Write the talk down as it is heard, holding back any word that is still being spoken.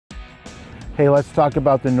Hey, let's talk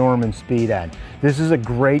about the Norman Speed End. This is a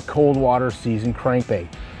great cold water season crankbait.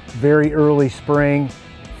 Very early spring,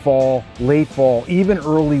 fall, late fall, even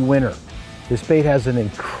early winter. This bait has an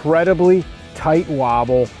incredibly tight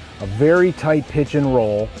wobble, a very tight pitch and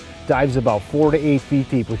roll, dives about 4 to 8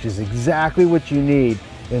 feet deep, which is exactly what you need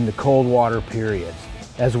in the cold water periods.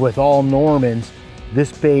 As with all Normans,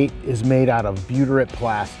 this bait is made out of butyrate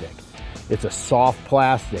plastic. It's a soft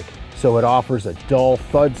plastic, so it offers a dull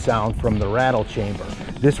thud sound from the rattle chamber.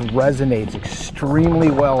 This resonates extremely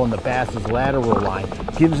well in the bass's lateral line,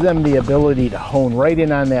 gives them the ability to hone right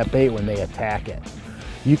in on that bait when they attack it.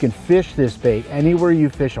 You can fish this bait anywhere you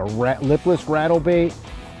fish a lipless rattle bait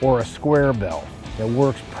or a square bill. It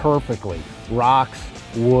works perfectly. Rocks,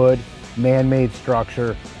 wood, man-made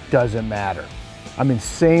structure, doesn't matter. I'm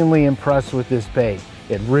insanely impressed with this bait.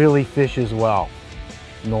 It really fishes well.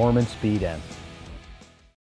 Norman Speed End.